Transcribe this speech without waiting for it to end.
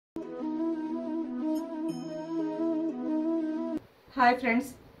Hi friends,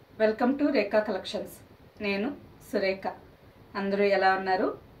 welcome to Rekha collections. నేను సురేఖ. అందరూ ఎలా ఉన్నారు?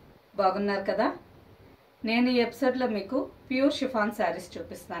 బాగున్నారు కదా? నేను ఈ ఎపిసోడ్లో మీకు ప్యూర్ షిఫాన్ శారీస్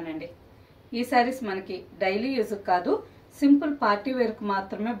చూపిస్తానండి. ఈ శారీస్ మనకి డైలీ యూజ్ కాదు, సింపుల్ పార్టీ వేర్కు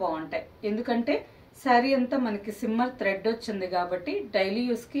మాత్రమే బాగుంటాయి. ఎందుకంటే శారీ అంతా మనకి సిమ్మర్ థ్రెడ్ వచ్చింది కాబట్టి డైలీ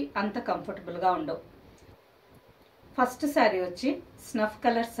యూస్కి అంత కంఫర్టబుల్గా ఉండవు. ఫస్ట్ శారీ వచ్చి స్నఫ్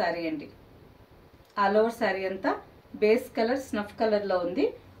కలర్ శారీ అండి. ఆల్ ఓవర్ శారీ అంతా బేస్ కలర్ స్నఫ్ కలర్లో ఉంది.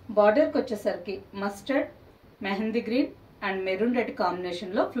 బార్డర్కి వచ్చేసరికి mustard, mehndi green and maroon red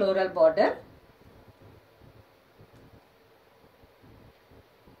కాంబినేషన్లో ఫ్లోరల్ బార్డర్.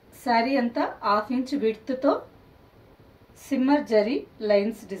 శారీ అంతా 1/2 inch విడ్త్తో సిమ్మర్ zari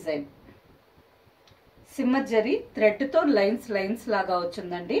lines design. సిమ్మర్ zari థ్రెడ్తో లైన్స్ లాగా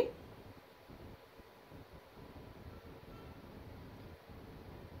వచ్చిందండి.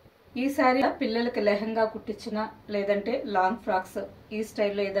 ఈ శారీ పిల్లలకి లెహంగా కుట్టించిన, లేదంటే లాంగ్ ఫ్రాక్స్ ఈ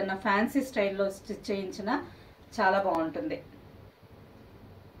స్టైల్లో ఏదన్నా ఫ్యాన్సీ స్టైల్లో స్టిచ్ చేయించిన చాలా బాగుంటుంది.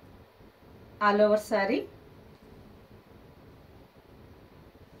 ఆల్ ఓవర్ శారీ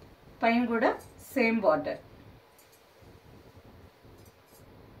పైన కూడా సేమ్ బార్డర్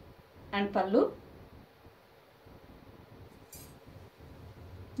అండ్ పళ్ళు.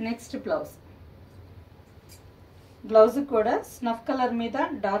 నెక్స్ట్ బ్లౌజ్ కూడా స్నఫ్ కలర్ మీద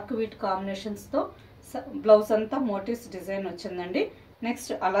డార్క్ వీట్ కాంబినేషన్స్తో బ్లౌజ్ అంతా మోటివ్స్ డిజైన్ వచ్చిందండి.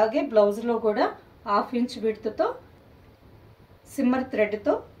 నెక్స్ట్ అలాగే బ్లౌజ్లో కూడా 1/2 ఇంచ్ విడ్త్తో సిమ్మర్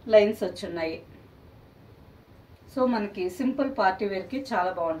థ్రెడ్తో లైన్స్ వచ్చున్నాయి. సో మనకి సింపుల్ పార్టీ వేర్కి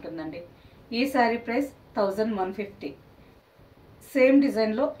చాలా బాగుంటుందండి. ఈ శారీ ప్రైస్ 1150. సేమ్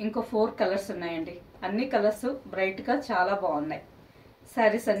డిజైన్లో ఇంకో 4 కలర్స్ ఉన్నాయండి. అన్ని కలర్స్ బ్రైట్గా చాలా బాగున్నాయి.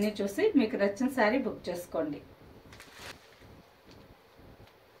 శారీస్ అన్నీ చూసి మీకు నచ్చిన శారీ బుక్ చేసుకోండి.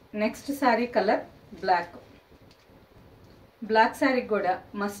 Next sari colour black sari కూడా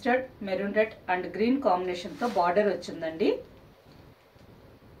mustard, maroon red and green కాంబినేషన్తో బార్డర్ వచ్చిందండి.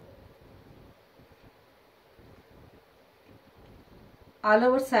 ఆల్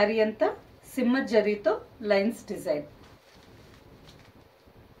ఓవర్ శారీ అంతా సిమ్మర్ జరీతో lines design.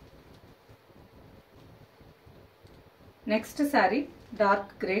 Next sari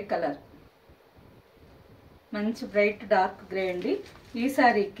dark grey colour, మంచి బ్రైట్ డార్క్ గ్రే అండి. ఈ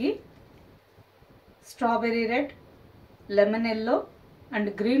శారీకి strawberry red, lemon yellow and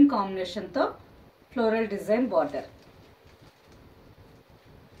green కాంబినేషన్తో floral design border.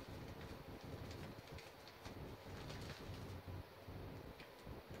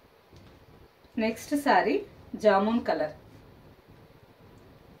 Next sari jamun colour,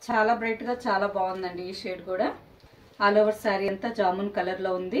 చాలా బ్రైట్గా చాలా బాగుందండి ఈ షేడ్ కూడా. ఆల్ ఓవర్ శారీ అంతా జామున్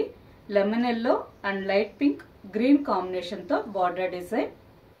కలర్లో ఉంది. Lemon yellow and light pink green కాంబినేషన్తో border design.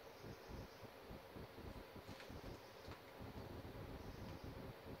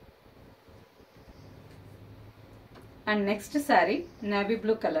 And next sari navy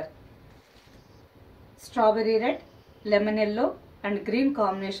blue colour, strawberry red, lemon yellow and green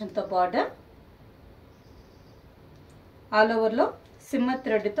కాంబినేషన్తో బార్డర్. ఆల్ ఓవర్లో సిమ్మర్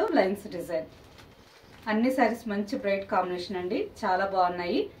థ్రెడ్తో లైన్స్ డిజైన్. అన్ని శారీస్ మంచి బ్రైట్ కాంబినేషన్ అండి, చాలా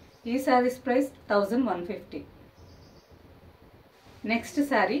బాగున్నాయి. ఈ saris price 1150. Next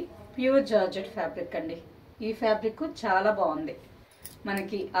sari pure georgette fabric అండి. ఈ ఫ్యాబ్రిక్ చాలా బాగుంది.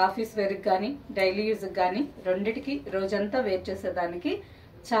 మనకి ఆఫీస్ వేర్కి కానీ డైలీ యూజ్కి కానీ రెండిటికి రోజంతా వేర్ చేసేదానికి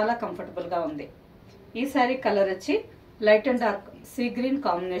చాలా కంఫర్టబుల్గా ఉంది. ఈ శారీ కలర్ వచ్చి light and dark sea green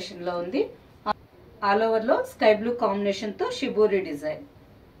కాంబినేషన్లో ఉంది. ఆల్ ఓవర్లో స్కై బ్లూ కాంబినేషన్తో షిబూరి డిజైన్.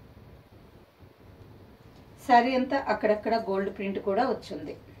 శారీ అంతా అక్కడక్కడ గోల్డ్ ప్రింట్ కూడా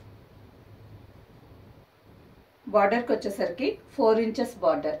వచ్చింది. బార్డర్కి వచ్చేసరికి 4 inches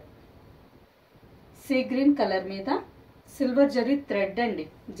border. Sea green colour మీద సిల్వర్ జరీ థ్రెడ్ అండి,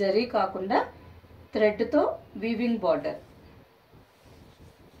 జరీ కాకుండా థ్రెడ్తో వీవింగ్ బార్డర్.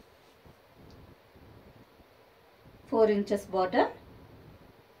 4 inches border.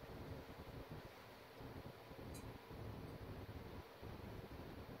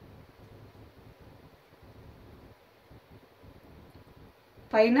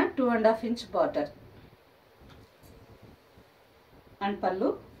 పైన 2.5 ఇంచ్ బార్డర్ అండ్ పళ్ళు,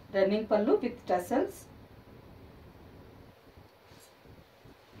 రన్నింగ్ పళ్ళు విత్ టసల్స్.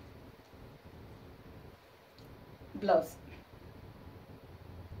 బ్లౌజ్.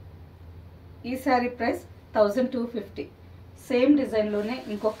 ఈ శారీ ప్రైస్ 1250. సేమ్ డిజైన్లోనే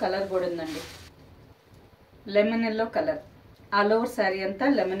ఇంకొక కలర్ కూడా ఉందండి, lemon yellow colour. All over sari అంతా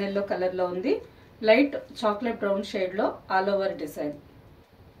లెమన్ ఎల్లో కలర్లో ఉంది. లైట్ చాక్లెట్ బ్రౌన్ షేడ్లో ఆల్ ఓవర్ డిజైన్.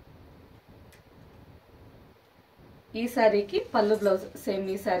 ఈ శారీకి పళ్ళు బ్లౌజ్ సేమ్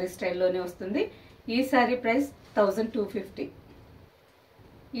ఈ శారీ స్టైల్లోనే వస్తుంది. ఈ శారీ ప్రైస్ 1250.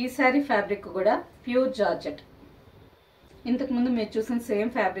 ఈ శారీ ఫ్యాబ్రిక్ కూడా ప్యూర్ జార్జెట్. ఇంతకుముందు మీరు చూసిన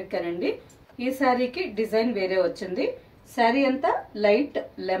సేమ్ ఫ్యాబ్రిక్ అనండి. ఈ శారీకి డిజైన్ వేరే వచ్చింది. శారీ అంతా light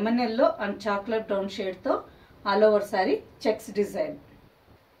lemon yellow and chocolate brown షేడ్తో all over sari checks design.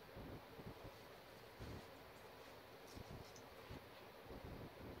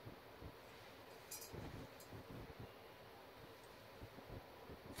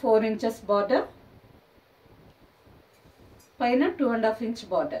 Four inches border, పైన 2.5 ఇంచ్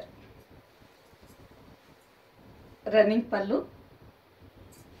బార్డర్, రన్నింగ్ పళ్ళు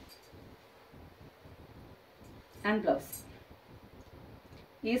అండ్ బ్లౌజ్.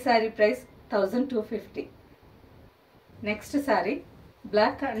 ఈ sari price 1250. Next sari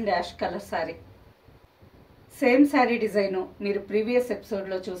black and ash colour sari. Same sari design మీరు ప్రీవియస్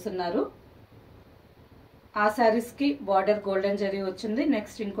ఎపిసోడ్లో చూస్తున్నారు. ఆ శారీస్కి బార్డర్ గోల్డెన్ జరీ వచ్చింది.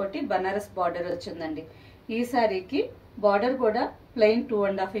 నెక్స్ట్ ఇంకోటి బనారస్ బార్డర్ వచ్చిందండి. ఈ శారీకి బార్డర్ కూడా ప్లెయిన్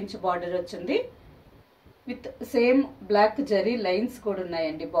 2.5 ఇంచ్ బార్డర్ వచ్చింది. With same black zari lines కూడా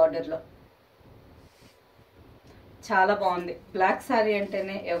ఉన్నాయండి బార్డర్లో. చాలా బాగుంది. బ్లాక్ శారీ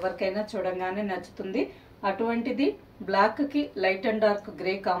అంటేనే ఎవరికైనా చూడంగానే నచ్చుతుంది. అటువంటిది బ్లాక్కి light and dark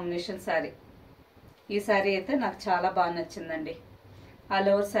grey combination sari. ఈ శారీ అయితే నాకు చాలా బాగా నచ్చిందండి. ఆల్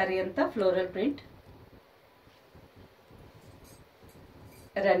ఓవర్ శారీ అంతా ఫ్లోరల్ ప్రింట్,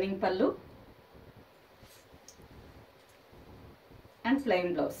 రన్నింగ్ పళ్ళు అండ్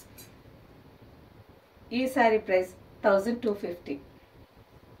ప్లెయిన్ బ్లౌజ్. ఈ శారీ ప్రైస్ 1250.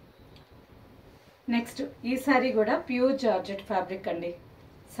 నెక్స్ట్ ఈ శారీ కూడా ప్యూర్ జార్జెట్ ఫ్యాబ్రిక్ అండి.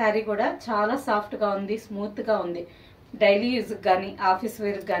 శారీ కూడా చాలా సాఫ్ట్గా ఉంది, స్మూత్గా ఉంది. డైలీ యూజ్ కానీ ఆఫీస్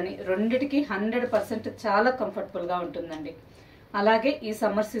వేర్ కానీ రెండిటికి 100% చాలా కంఫర్టబుల్గా ఉంటుందండి. అలాగే ఈ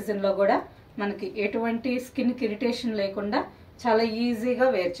సమ్మర్ సీజన్లో కూడా మనకి ఎటువంటి స్కిన్కి ఇరిటేషన్ లేకుండా చాలా ఈజీగా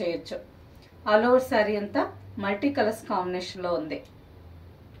వేర్ చేయొచ్చు. ఆల్ ఓవర్ శారీ అంతా మల్టీ కలర్స్ కాంబినేషన్లో ఉంది.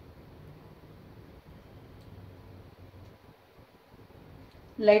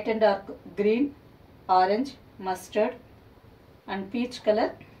 Light and dark green, orange, mustard and peach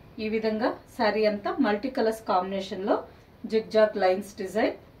colour. ఈ విధంగా శారీ అంతా మల్టీ కలర్స్ కాంబినేషన్లో జిగ్జాగ్ లైన్స్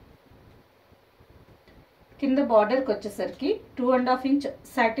డిజైన్. కింద బార్డర్కి వచ్చేసరికి 2.5 inch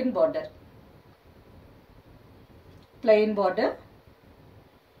satin border, plain border,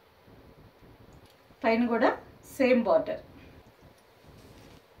 పైన కూడా సేమ్ బార్డర్,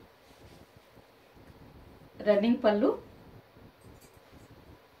 రన్నింగ్ పళ్ళు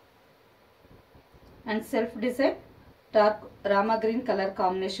and self design dark Rama green colour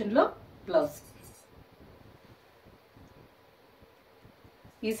కాంబినేషన్లో బ్లౌజ్.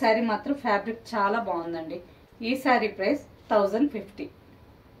 ఈ శారీ మాత్రం ఫ్యాబ్రిక్ చాలా బాగుందండి. ఈ శారీ ప్రైస్ 1050.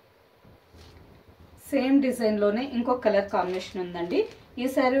 సేమ్ డిజైన్లోనే ఇంకో కలర్ కాంబినేషన్ ఉందండి. ఈ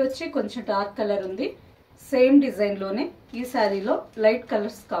శారీ వచ్చి కొంచెం డార్క్ కలర్ ఉంది. సేమ్ డిజైన్లోనే ఈ శారీలో లైట్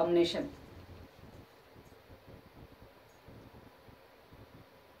కలర్స్ కాంబినేషన్.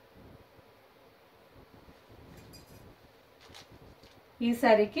 ఈ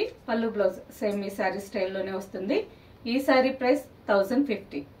శారీకి పళ్ళు బ్లౌజ్ సేమ్ ఈ శారీ స్టైల్లోనే వస్తుంది. ఈ శారీ ప్రైస్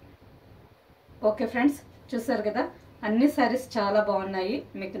 1050. ఓకే ఫ్రెండ్స్, చూసారు కదా, అన్ని శారీస్ చాలా బాగున్నాయి.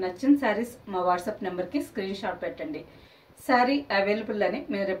 మీకు నచ్చిన శారీస్ మా వాట్సాప్ నెంబర్కి స్క్రీన్ షాట్ పెట్టండి. శారీ అవైలబుల్ అని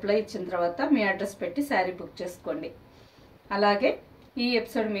మేము రిప్లై ఇచ్చిన తర్వాత మీ అడ్రస్ పెట్టి శారీ బుక్ చేసుకోండి. అలాగే ఈ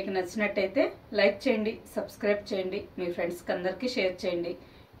ఎపిసోడ్ మీకు నచ్చినట్టయితే లైక్ చేయండి, సబ్స్క్రైబ్ చేయండి, మీ ఫ్రెండ్స్కి అందరికీ షేర్ చేయండి.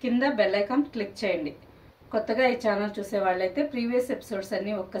 కింద బెల్ ఐకాన్ క్లిక్ చేయండి. కొత్తగా ఈ ఛానల్ చూసే వాళ్ళైతే ప్రీవియస్ ఎపిసోడ్స్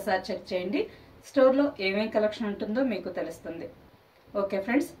అన్నీ ఒక్కసారి చెక్ చేయండి. స్టోర్లో ఏమేం కలెక్షన్ ఉంటుందో మీకు తెలుస్తుంది. ఓకే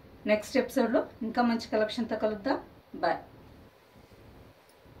ఫ్రెండ్స్, నెక్స్ట్ ఎపిసోడ్లో ఇంకా మంచి కలెక్షన్తో కలుద్దాం. బాయ్.